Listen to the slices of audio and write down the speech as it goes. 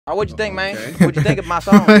Oh, what'd you think, man? Okay. What'd you think of my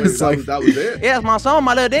song? That was it. Yeah, it's my song,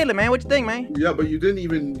 my little daily, man. What you think, man? Yeah, but you didn't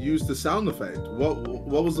even use the sound effect. What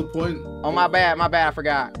was the point? Oh, my bad, I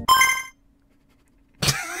forgot.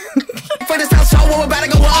 For this house, so we're about to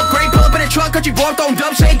go upgrade. Pull up in the truck, country boy, throwing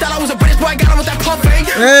dumb shade. Thought I was a British boy, got him with that pump fake.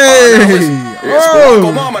 Hey! It's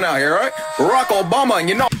Barack Obama now here, right? Barack Obama, and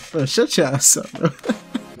you know. Bro, shut your ass up, bro.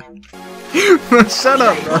 Bro, shut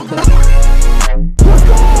up, bro.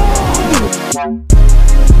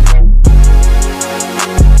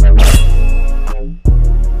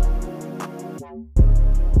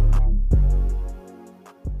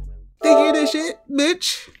 Think you this shit,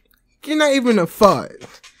 bitch? You're not even a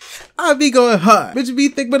 5. I be going hard. Bitch be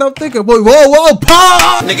thick, but I'm thicker. Boy, whoa,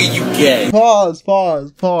 pause! Nigga, you gay. Pause.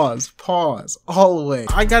 All the way.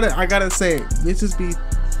 I gotta say, bitches be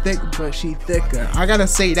thick, but she thicker. I gotta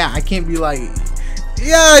say that. I can't be like,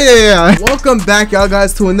 yeah. Welcome back, y'all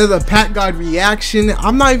guys, to another Packgod reaction.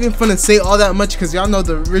 I'm not even finna say all that much because y'all know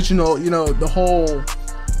the original, you know, the whole.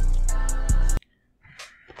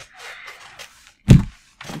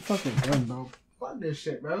 I'm fucking done, bro. Fuck this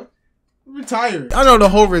shit, bro. I'm retired. I know the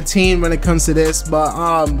whole routine when it comes to this,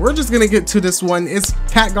 but we're just gonna get to this one. It's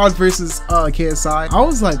Packgod versus KSI. I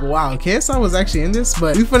was like, wow, KSI was actually in this,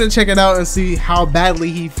 but we finna check it out and see how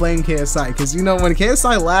badly he flamed KSI. Because you know, when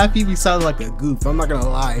KSI laugh, he be sounding like a goof. I'm not gonna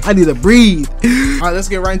lie. I need to breathe. Alright, let's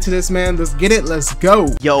get right into this, man. Let's get it. Let's go.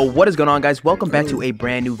 Yo, what is going on, guys? Welcome back to a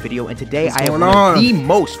brand new video, and today I have one of the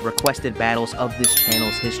most requested battles of this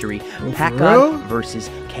channel's history. Packgod versus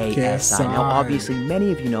KSI. Now, obviously,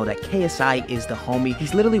 many of you know that KSI is the homie.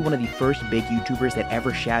 He's literally one of the first big YouTubers that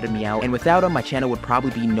ever shouted me out, and without him, my channel would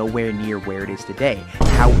probably be nowhere near where it is today.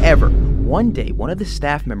 However, one day, one of the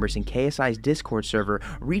staff members in KSI's Discord server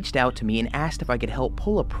reached out to me and asked if I could help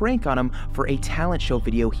pull a prank on him for a talent show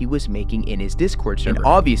video he was making in his Discord server. And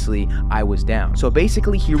obviously, I was down. So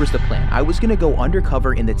basically, here was the plan. I was gonna go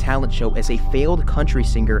undercover in the talent show as a failed country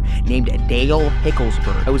singer named Dale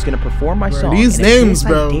Hicklesberg. I was gonna perform my song. These names,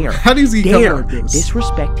 bro. How does he dare come like this?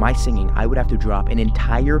 Disrespect my singing, I would have to drop an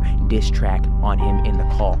entire diss track on him in the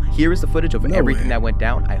call. Here is the footage of everything that went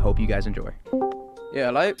down. I hope you guys enjoy. Yeah,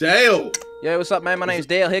 like Dale. Yeah, what's up, man? My name is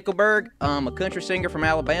Dale Hicklesberg. I'm a country singer from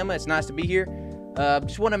Alabama. It's nice to be here.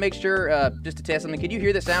 Just want to make sure, just to test something. Can you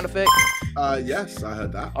hear the sound effect? Yes, I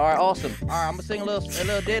heard that. All right, awesome. All right, I'm gonna sing a little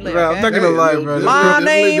diddly. Bro, Okay? I'm not gonna lie, bro. My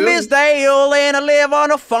name is Dale, and I live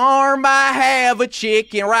on a farm. I have a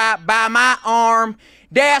chicken right by my arm.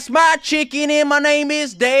 That's my chicken, and my name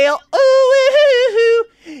is Dale. Ooh,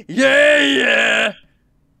 yeah.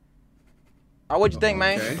 Oh, what'd you think,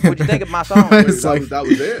 man? Okay. What'd you think of my song? That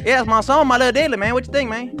was it. Yeah, it's my song, my little daily, man. What you think,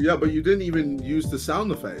 man? Yeah, but you didn't even use the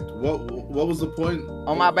sound effect. What was the point?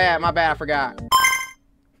 Oh, my bad, I forgot.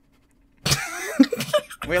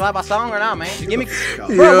 We like my song or not, man? Give me.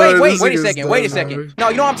 Bro, wait a second. No,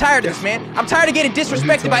 you know I'm tired of this, man. I'm tired of getting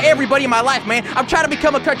disrespected by everybody in my life, man. I'm trying to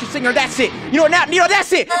become a country singer. That's it. You know now.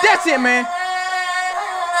 That's it. That's it, man.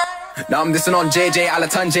 Now I'm dissing on JJ,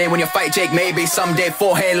 Alaton J. When you fight Jake, maybe someday.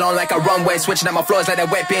 4 hair long like a runway, switching out my floors like the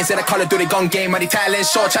wet beans in a Call of Duty gun game. Money talent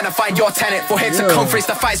show, trying to find your talent. 4 head circumference,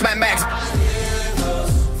 the fights man max.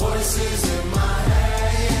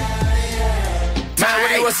 Man,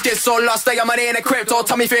 when you was skid so lost, like your money in a crypto.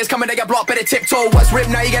 Tommy fears coming, they get blocked, better tiptoe. What's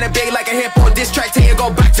ripped now? You get a big like a hippo. This track till you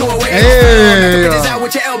go back to a way. Hey, this out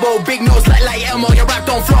with your elbow, big nose like Elmo. Your rap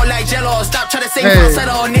don't flow like Jello. Stop trying to sing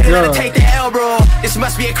falsetto. Need to take the L, bro. This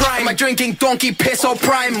must be a crime. I'm drinking donkey piss or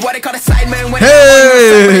prime. What they call a sideman when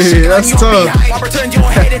that's tough. I returned your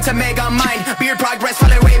head into mega mind. Beard progress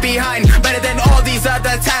falling way behind. Better than all these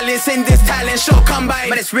other talents in this talent show combined.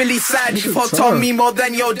 But it's really sad. You fucked on me more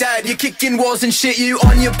than your dad. You're kicking walls and shit. You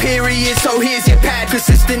on your period, so here's your pad.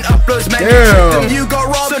 Consistent uploads, man. You got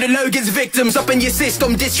robbed, so the Logan's victims up in your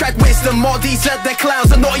system. Distract wisdom. All these other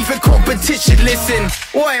clowns are not even competition. Listen,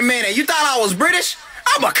 wait a minute, you thought I was British?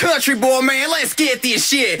 I'm a country boy, man. Let's get this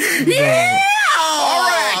shit. Yeah.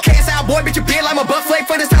 Alright, KSI boy, bitch, you beard like my butt flake.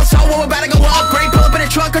 For this house, so we're about to go upgrade. Pull up in the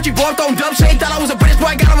truck, country boy, throwing dumb shade. Thought I was a British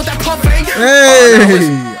boy, got him with that pump fake. Hey,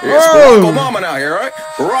 it's Barack Obama now here, right?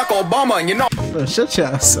 Barack Obama, and you know. Bro, shut your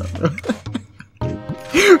ass up, bro.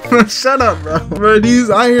 Bro, shut up, bro. Bro,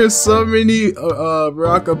 I hear so many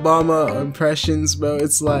Barack Obama impressions, bro.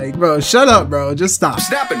 It's like, bro, shut up, bro. Just stop.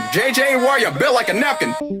 Snapping, JJ Warrior, built like a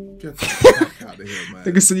napkin. Get the fuck out of here, man.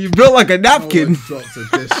 Like I said, you built like a napkin. No one drops a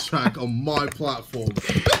diss track on my platform.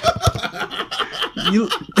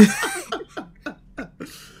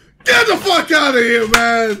 Get the fuck out of here,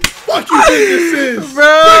 man. Fuck you think this is? Bro.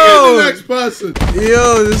 Look at the next person.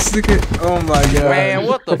 Yo, this nigga. Oh my god. Man,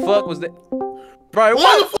 what the fuck was that? Bro,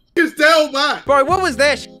 what the fuck is Dale back. Bro, what was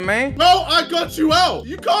that shit, man? No, I got you out.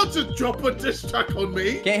 You can't just drop a diss track on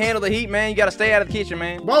me. Can't handle the heat, man. You gotta stay out of the kitchen,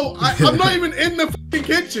 man. Bro, I'm not even in the fucking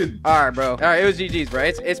kitchen. All right, bro. All right, it was GG's, bro.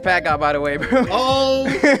 It's Packgod, by the way, bro. Oh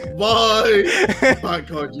my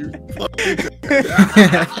God, you fucking.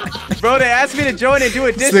 Bro, they asked me to join and do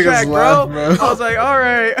a diss Niggas track, laugh, bro. I was like, all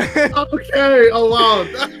right. Okay, oh wow.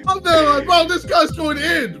 I'm there like, bro, this guy's going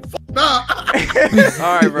in. Nah. All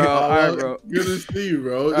right, bro. All right, bro. Good to see you,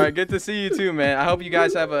 bro. All right, good to see you too, man. I hope you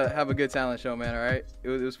guys have a good talent show, man. All right, it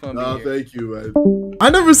was fun. Nah, being here. thank you, man. I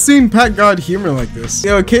never seen Packgod humor like this.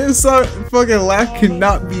 Yo, KSI fucking laugh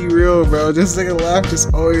cannot be real, bro. This nigga laugh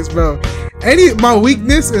just always, bro. My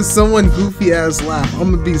weakness is someone goofy ass laugh. I'm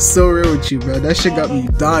gonna be so real with you, bro. That shit got me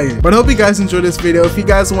dying. But I hope you guys enjoyed this video. If you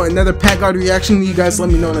guys want another Packgod reaction, you guys let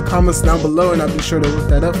me know in the comments down below, and I'll be sure to look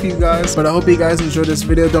that up for you guys. But I hope you guys enjoyed this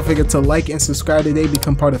video. Don't forget to like and subscribe today.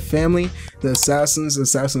 Become part of family, the Assassins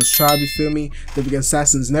tribe. You feel me? The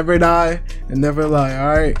Assassins never die and never lie. All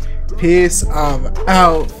right, peace. I'm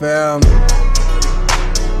out, fam.